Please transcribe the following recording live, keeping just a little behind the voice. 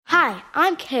Hi,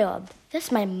 I'm Caleb. This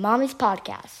is my mommy's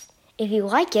podcast. If you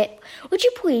like it, would you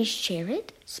please share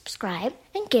it, subscribe,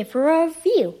 and give her a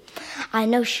review? I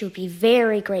know she'll be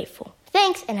very grateful.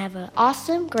 Thanks, and have an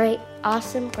awesome day.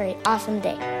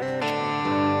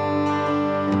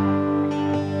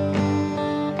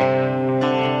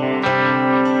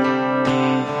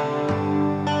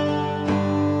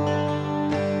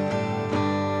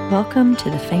 Welcome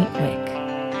to the Faint Wick.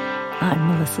 I'm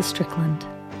Melissa Strickland.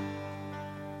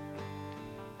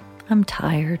 I'm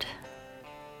tired.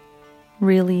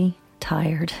 Really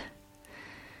tired.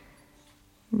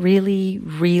 Really,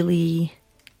 really,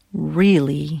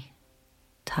 really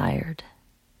tired.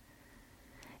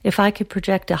 If I could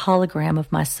project a hologram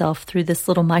of myself through this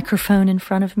little microphone in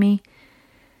front of me,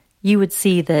 you would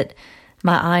see that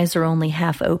my eyes are only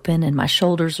half open and my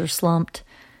shoulders are slumped.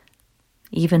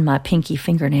 Even my pinky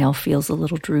fingernail feels a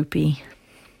little droopy.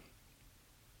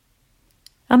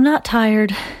 I'm not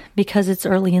tired because it's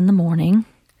early in the morning.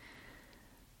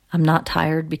 I'm not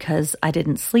tired because I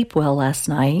didn't sleep well last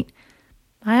night.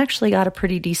 I actually got a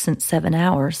pretty decent 7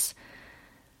 hours.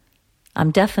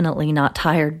 I'm definitely not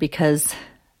tired because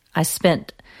I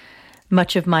spent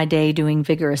much of my day doing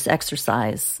vigorous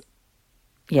exercise.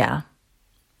 Yeah,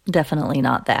 definitely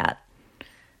not that.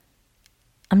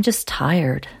 I'm just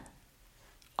tired.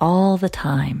 All the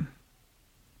time.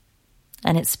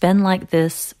 And it's been like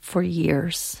this for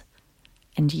years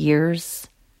and years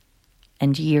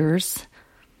and years.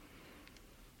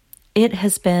 It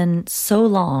has been so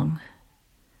long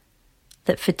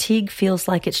that fatigue feels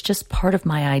like it's just part of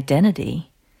my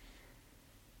identity.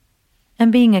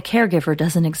 And being a caregiver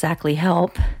doesn't exactly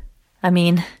help. I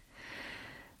mean,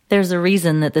 there's a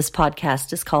reason that this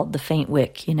podcast is called The Faint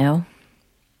Wick, you know?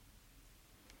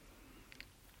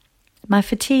 My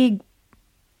fatigue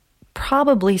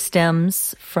probably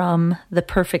stems from the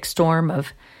perfect storm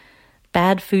of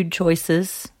bad food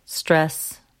choices,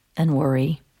 stress, and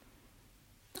worry.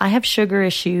 I have sugar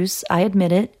issues, I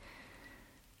admit it.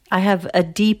 I have a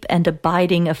deep and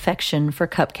abiding affection for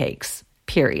cupcakes,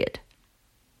 period.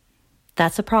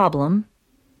 That's a problem,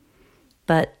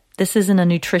 but this isn't a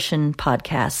nutrition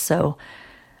podcast, so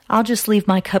I'll just leave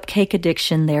my cupcake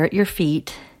addiction there at your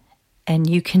feet, and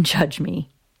you can judge me.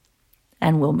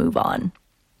 And we'll move on.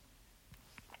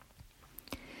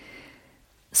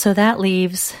 So that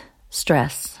leaves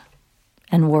stress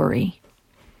and worry.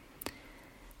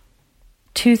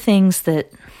 Two things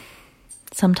that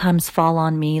sometimes fall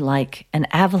on me like an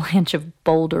avalanche of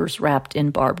boulders wrapped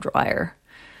in barbed wire.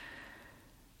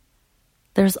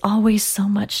 There's always so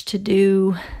much to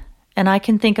do, and I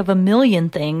can think of a million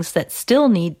things that still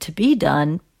need to be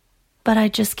done, but I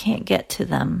just can't get to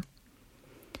them.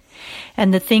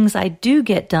 And the things I do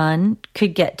get done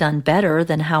could get done better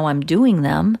than how I'm doing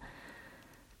them.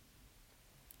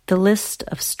 The list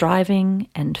of striving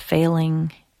and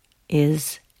failing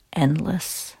is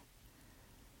endless.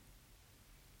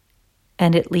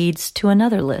 And it leads to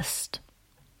another list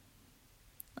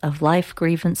of life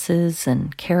grievances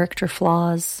and character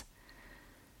flaws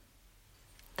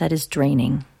that is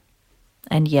draining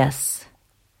and, yes,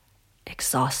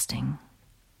 exhausting.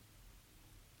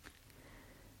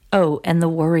 Oh, and the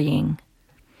worrying.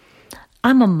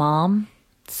 I'm a mom,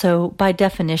 so by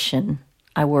definition,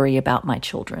 I worry about my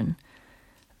children.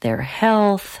 Their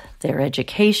health, their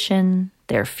education,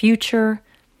 their future.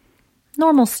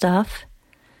 Normal stuff.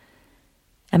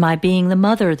 Am I being the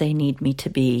mother they need me to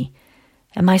be?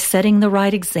 Am I setting the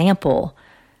right example?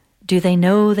 Do they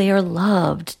know they are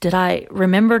loved? Did I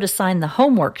remember to sign the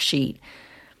homework sheet?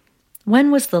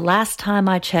 When was the last time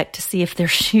I checked to see if their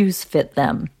shoes fit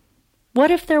them?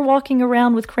 What if they're walking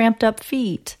around with cramped up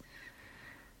feet?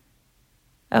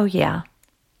 Oh, yeah.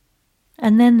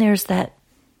 And then there's that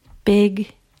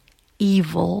big,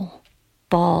 evil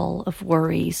ball of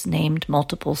worries named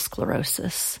multiple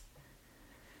sclerosis.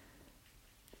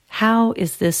 How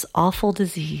is this awful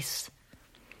disease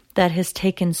that has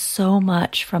taken so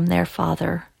much from their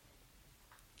father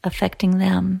affecting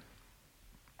them?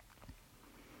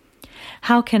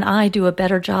 How can I do a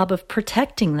better job of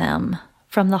protecting them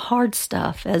from the hard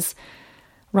stuff as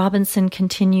Robinson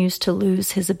continues to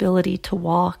lose his ability to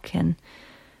walk and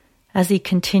as he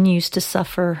continues to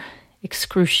suffer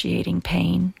excruciating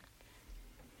pain?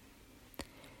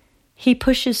 He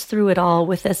pushes through it all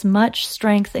with as much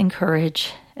strength and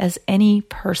courage as any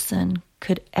person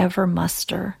could ever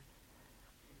muster.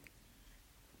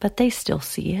 But they still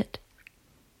see it.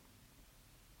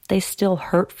 They still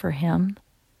hurt for him.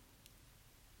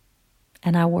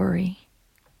 And I worry.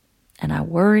 And I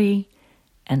worry,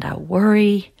 and I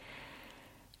worry,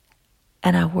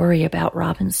 and I worry about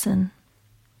Robinson.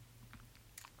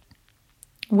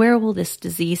 Where will this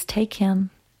disease take him?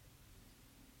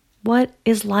 What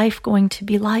is life going to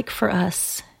be like for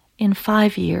us in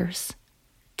 5 years,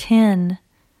 10,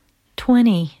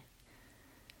 20?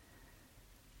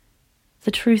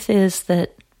 The truth is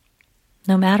that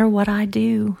no matter what I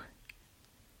do,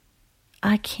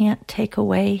 I can't take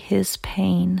away his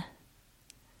pain.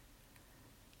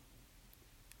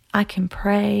 I can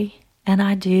pray, and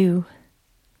I do,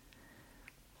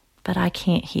 but I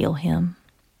can't heal him.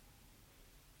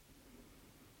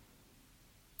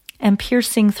 And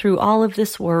piercing through all of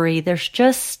this worry, there's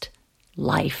just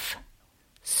life.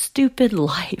 Stupid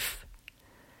life.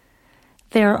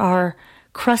 There are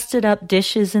crusted up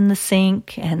dishes in the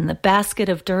sink, and the basket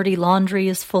of dirty laundry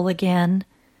is full again.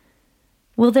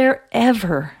 Will there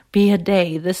ever be a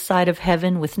day this side of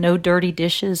heaven with no dirty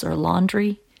dishes or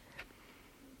laundry?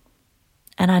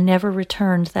 And I never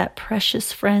returned that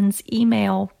precious friend's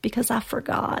email because I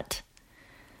forgot.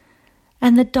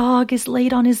 And the dog is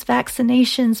late on his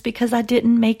vaccinations because I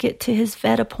didn't make it to his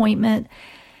vet appointment.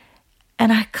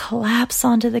 And I collapse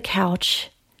onto the couch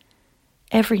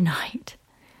every night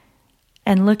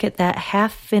and look at that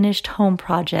half-finished home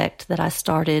project that I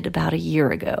started about a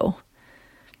year ago.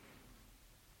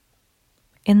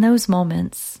 In those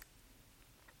moments,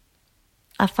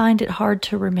 I find it hard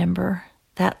to remember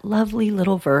that lovely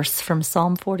little verse from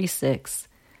Psalm 46.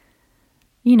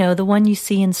 You know, the one you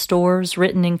see in stores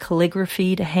written in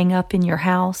calligraphy to hang up in your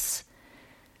house.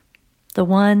 The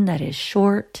one that is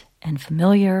short and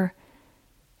familiar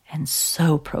and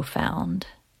so profound.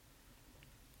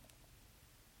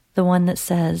 The one that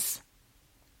says,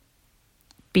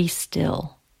 "Be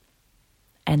still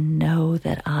and know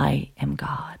that I am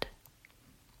God."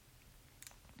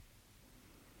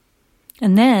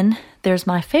 And then there's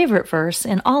my favorite verse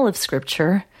in all of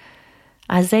Scripture,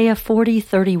 Isaiah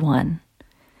 40:31.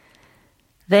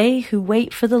 They who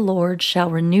wait for the Lord shall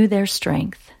renew their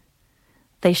strength.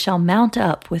 They shall mount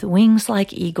up with wings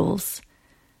like eagles.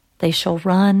 They shall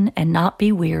run and not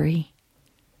be weary.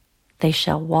 They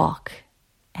shall walk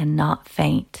and not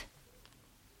faint.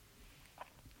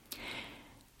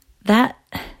 That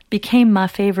became my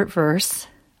favorite verse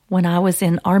when I was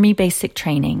in Army basic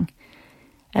training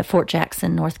at Fort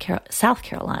Jackson, South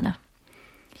Carolina.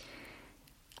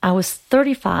 I was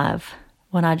 35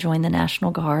 when I joined the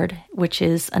National Guard, which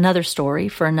is another story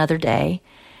for another day.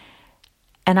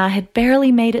 And I had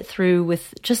barely made it through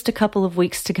with just a couple of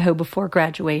weeks to go before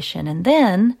graduation. And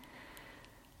then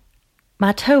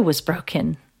my toe was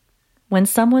broken when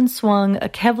someone swung a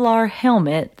Kevlar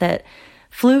helmet that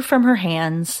flew from her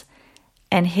hands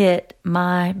and hit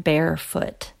my bare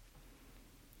foot.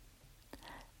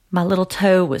 My little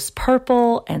toe was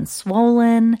purple and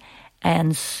swollen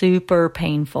and super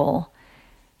painful.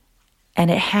 And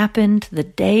it happened the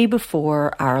day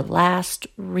before our last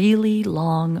really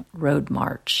long road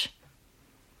march.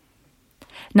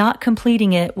 Not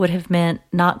completing it would have meant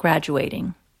not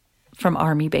graduating from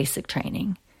Army basic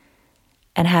training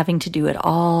and having to do it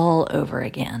all over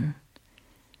again.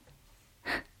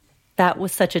 That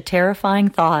was such a terrifying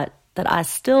thought that I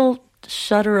still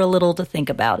shudder a little to think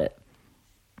about it.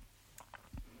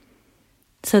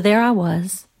 So there I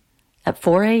was at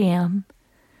 4 a.m.,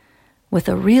 with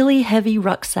a really heavy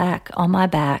rucksack on my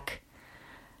back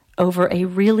over a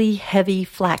really heavy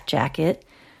flak jacket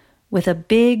with a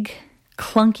big,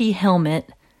 clunky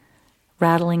helmet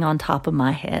rattling on top of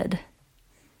my head.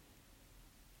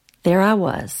 There I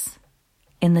was,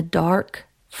 in the dark,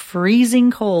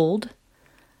 freezing cold,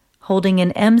 holding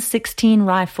an M16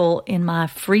 rifle in my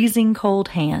freezing cold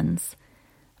hands,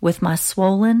 with my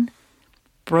swollen,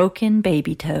 broken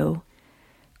baby toe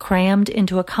crammed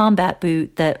into a combat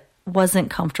boot that wasn't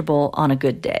comfortable on a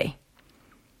good day.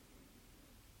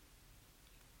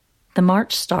 The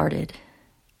march started,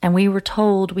 and we were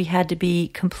told we had to be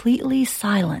completely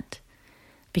silent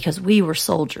because we were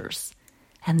soldiers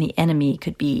and the enemy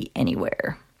could be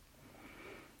anywhere.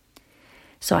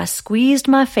 So I squeezed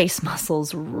my face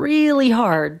muscles really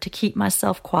hard to keep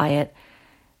myself quiet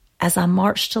as I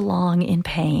marched along in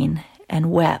pain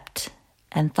and wept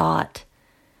and thought,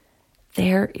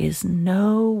 there is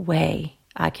no way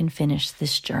I can finish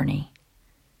this journey.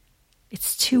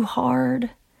 It's too hard.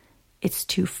 It's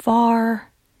too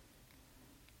far.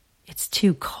 It's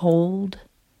too cold.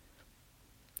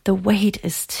 The weight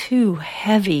is too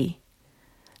heavy.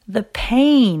 The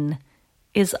pain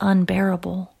is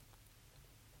unbearable.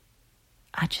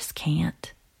 I just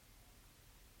can't.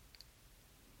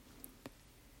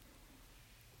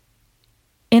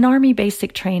 In Army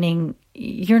basic training,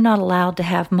 you're not allowed to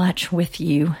have much with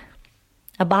you.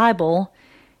 A Bible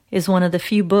is one of the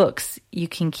few books you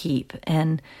can keep.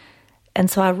 And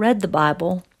so I read the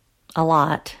Bible a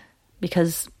lot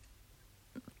because,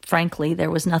 frankly,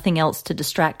 there was nothing else to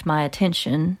distract my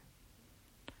attention,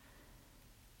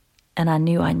 and I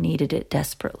knew I needed it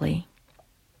desperately.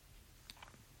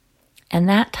 And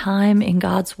that time in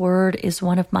God's Word is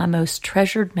one of my most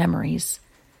treasured memories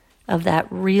of that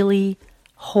really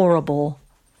horrible,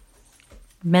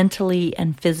 mentally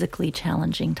and physically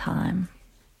challenging time.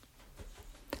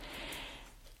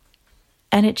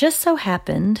 And it just so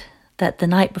happened that the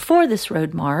night before this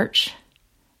road march,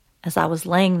 as I was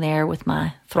laying there with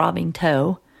my throbbing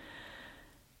toe,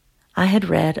 I had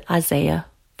read Isaiah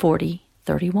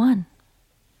 40:31.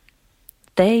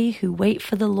 They who wait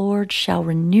for the Lord shall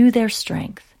renew their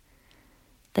strength.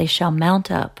 They shall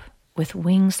mount up with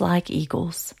wings like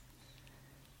eagles.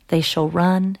 They shall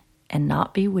run and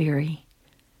not be weary.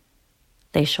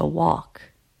 They shall walk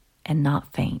and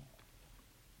not faint.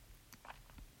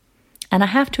 And I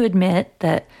have to admit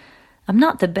that I'm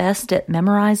not the best at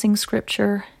memorizing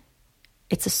scripture.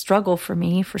 It's a struggle for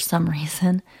me for some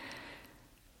reason.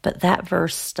 But that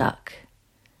verse stuck.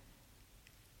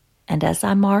 And as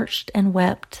I marched and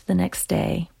wept the next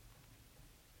day,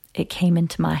 it came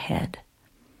into my head.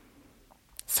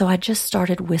 So I just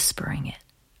started whispering it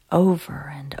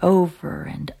over and over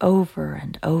and over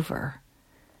and over.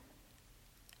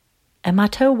 And my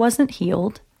toe wasn't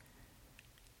healed,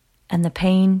 and the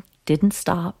pain didn't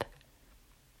stop,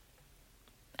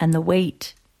 and the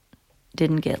weight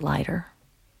didn't get lighter.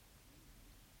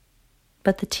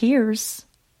 But the tears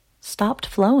stopped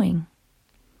flowing,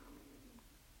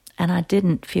 and I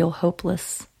didn't feel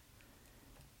hopeless.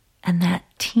 And that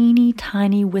teeny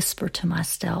tiny whisper to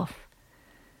myself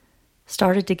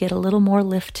started to get a little more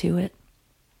lift to it.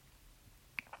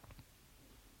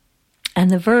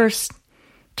 And the verse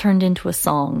turned into a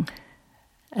song,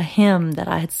 a hymn that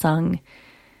I had sung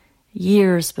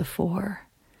years before.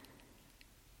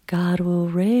 God will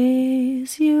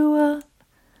raise you up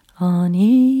on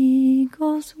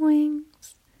eagle's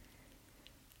wings.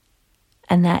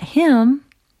 And that hymn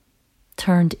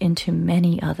turned into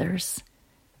many others.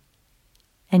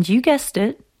 And you guessed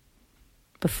it,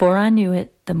 before I knew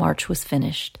it, the march was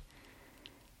finished.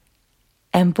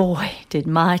 And boy, did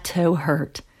my toe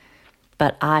hurt,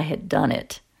 but I had done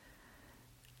it.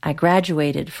 I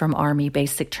graduated from Army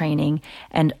basic training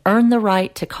and earned the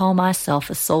right to call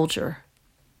myself a soldier.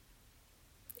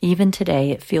 Even today,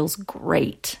 it feels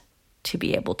great to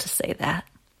be able to say that.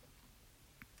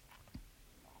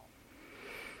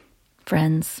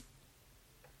 Friends,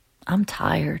 I'm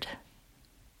tired.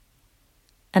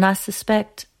 And I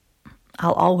suspect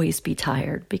I'll always be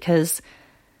tired because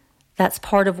that's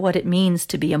part of what it means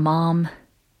to be a mom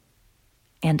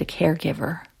and a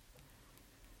caregiver.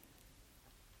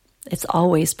 It's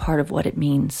always part of what it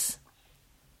means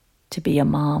to be a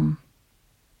mom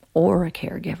or a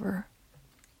caregiver.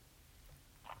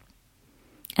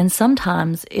 And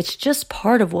sometimes it's just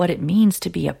part of what it means to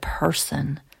be a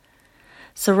person,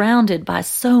 surrounded by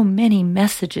so many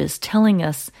messages telling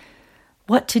us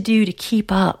what to do to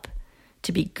keep up,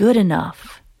 to be good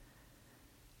enough.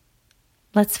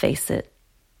 Let's face it,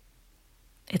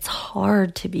 it's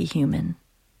hard to be human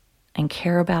and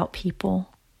care about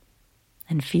people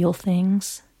and feel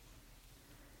things.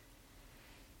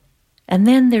 And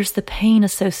then there's the pain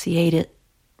associated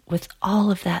with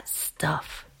all of that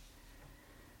stuff.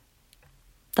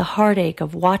 The heartache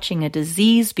of watching a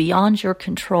disease beyond your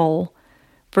control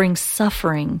bring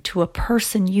suffering to a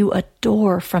person you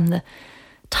adore from the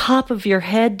top of your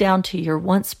head down to your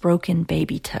once broken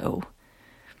baby toe.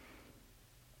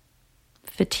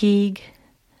 Fatigue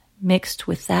mixed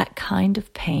with that kind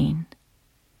of pain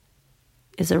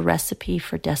is a recipe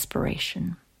for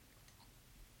desperation.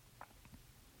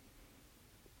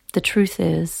 The truth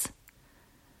is,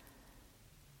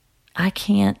 I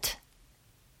can't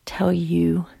tell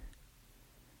you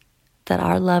that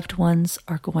our loved ones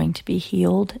are going to be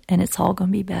healed and it's all going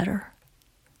to be better.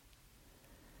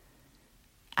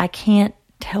 I can't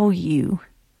tell you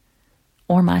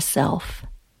or myself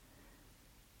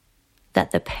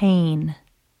that the pain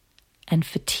and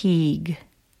fatigue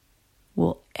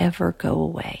will ever go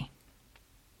away.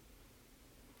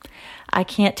 I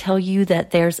can't tell you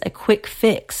that there's a quick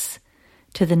fix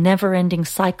to the never-ending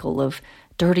cycle of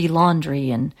dirty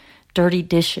laundry and dirty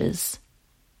dishes.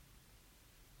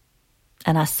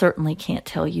 And I certainly can't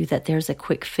tell you that there's a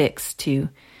quick fix to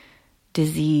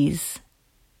disease,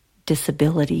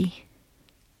 disability,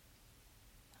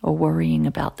 or worrying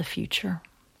about the future.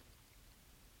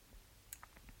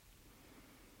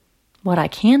 What I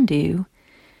can do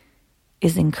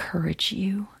is encourage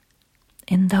you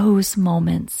in those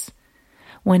moments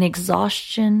when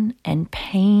exhaustion and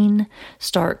pain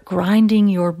start grinding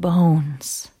your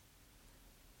bones.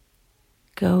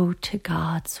 go to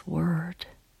God's Word.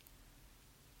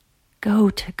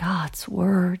 Go to God's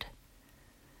Word.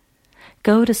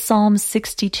 Go to Psalm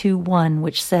 62:1,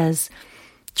 which says,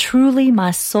 "Truly my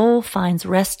soul finds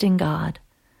rest in God.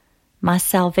 My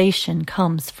salvation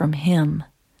comes from Him."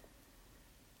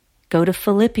 Go to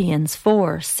Philippians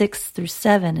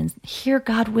 4:6-7 and hear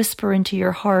God whisper into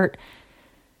your heart,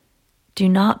 "Do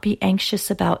not be anxious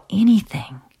about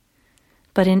anything,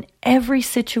 but in every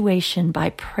situation by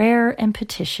prayer and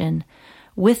petition,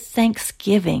 with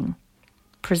thanksgiving,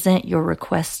 present your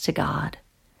requests to God.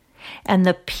 And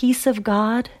the peace of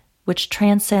God, which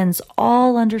transcends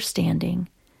all understanding,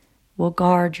 will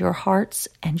guard your hearts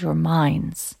and your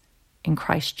minds in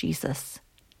Christ Jesus."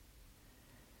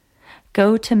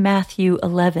 Go to Matthew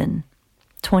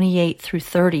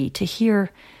 11:28-30 to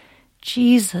hear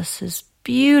Jesus'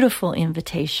 beautiful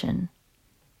invitation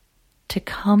to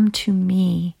come to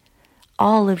me,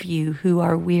 all of you who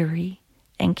are weary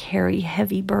and carry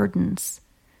heavy burdens,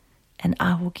 and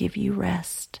I will give you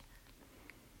rest.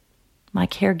 My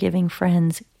caregiving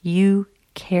friends, you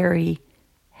carry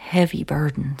heavy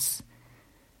burdens.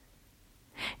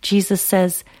 Jesus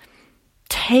says,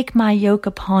 "Take my yoke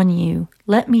upon you.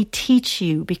 Let me teach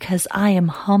you, because I am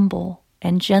humble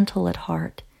and gentle at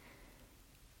heart,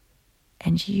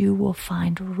 and you will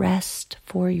find rest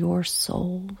for your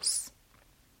souls."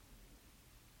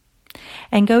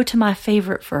 And go to my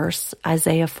favorite verse,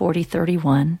 Isaiah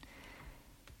 40:31,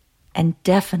 and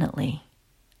definitely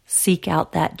seek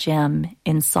out that gem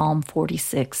in Psalm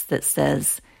 46 that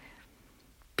says,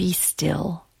 "Be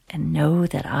still and know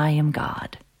that I am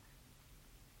God."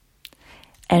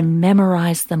 And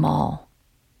memorize them all.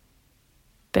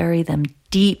 Bury them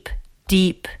deep,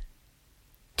 deep,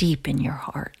 deep in your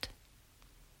heart.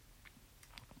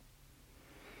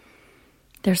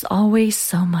 There's always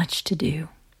so much to do.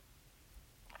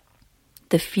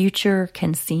 The future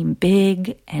can seem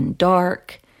big and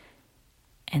dark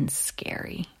and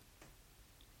scary.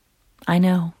 I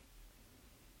know.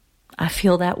 I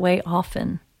feel that way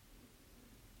often.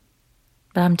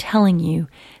 But I'm telling you,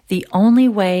 the only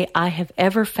way I have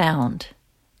ever found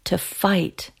to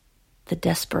fight the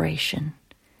desperation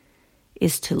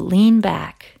is to lean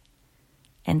back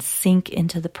and sink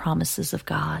into the promises of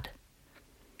God.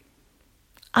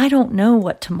 I don't know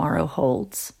what tomorrow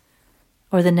holds,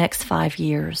 or the next 5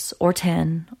 years, or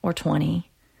 10, or 20.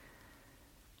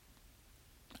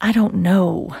 I don't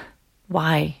know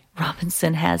why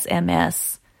Robinson has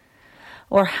MS,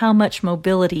 or how much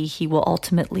mobility he will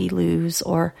ultimately lose,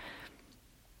 or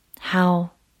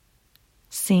how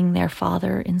seeing their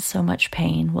father in so much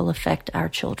pain will affect our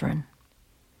children.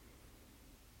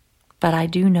 But I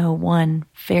do know one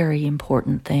very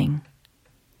important thing.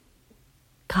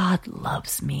 God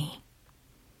loves me.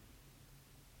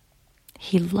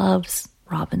 He loves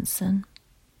Robinson.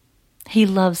 He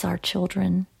loves our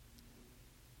children.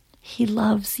 He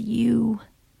loves you.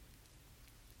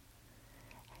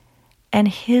 And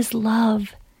His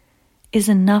love is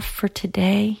enough for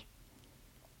today,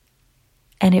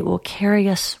 and it will carry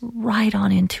us right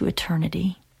on into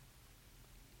eternity.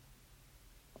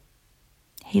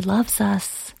 He loves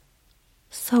us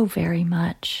so very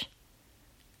much.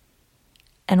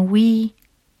 And we,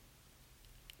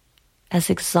 as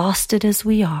exhausted as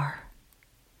we are,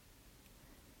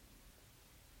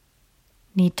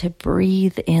 need to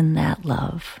breathe in that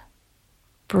love.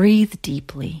 Breathe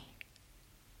deeply.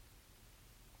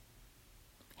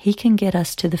 He can get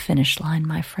us to the finish line,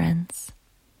 my friends.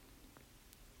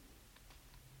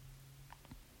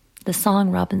 The song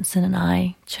Robinson and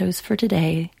I chose for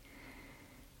today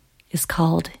is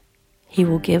called "He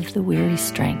Will Give the Weary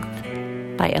Strength"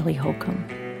 by Ellie Holcomb.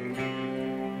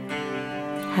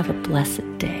 Have a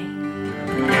blessed day.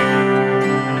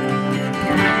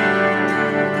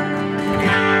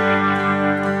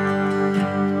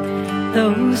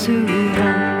 Those who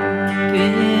hope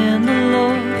in the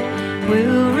Lord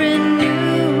will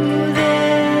renew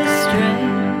their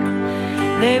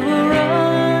strength. They will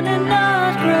run and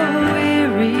not grow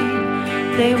weary.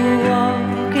 They will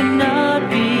walk and not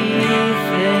be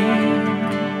faint.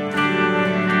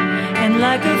 And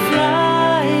like a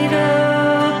flight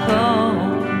upon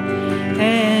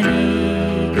an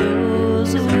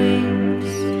eagle's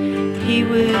wings, He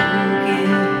will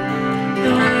give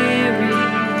the weary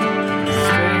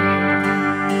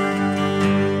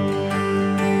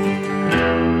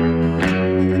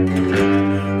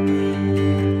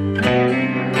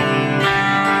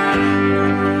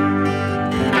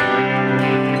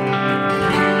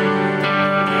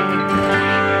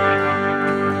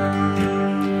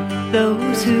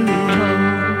Those who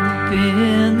hope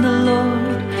in the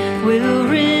Lord will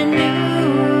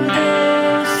renew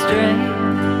their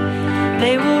strength.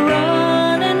 They will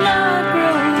run and not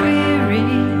grow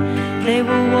weary. They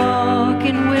will walk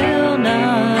and will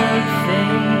not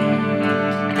faint.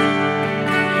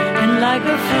 And like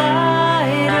a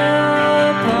flight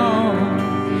upon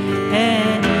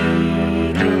an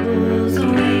eagle's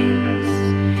wings,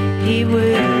 he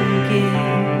will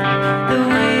give the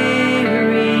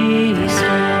weary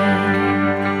strength.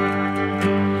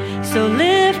 So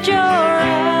lift your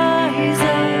eyes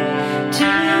up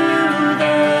to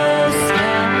the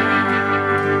sky,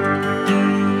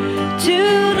 to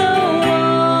the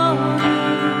one who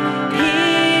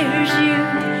hears you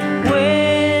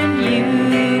when you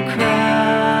cry.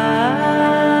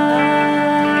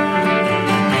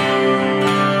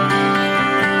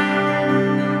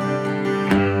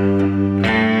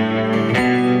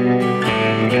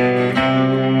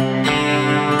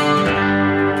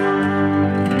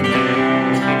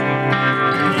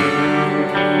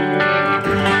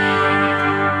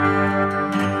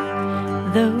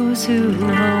 Those who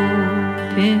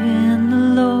hope in the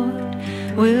Lord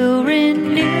will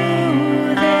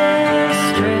renew their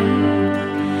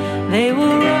strength. They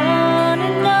will run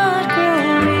and not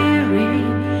grow weary.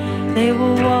 They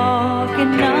will walk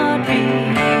and not be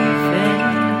faint.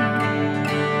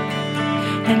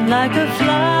 And like a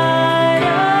flight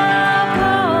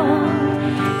upon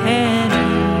an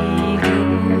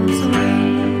eagle's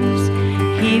wings,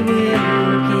 he will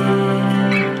give.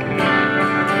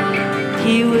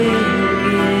 He will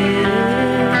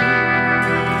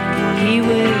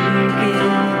give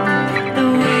the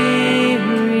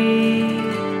weary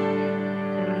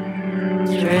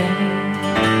strength.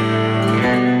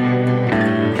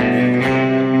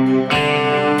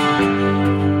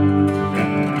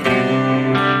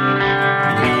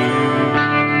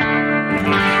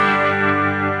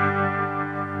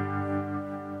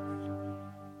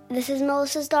 This is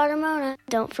Melissa's daughter, Mona.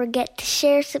 Don't forget to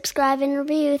share, subscribe, and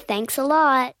review. Thanks a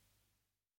lot.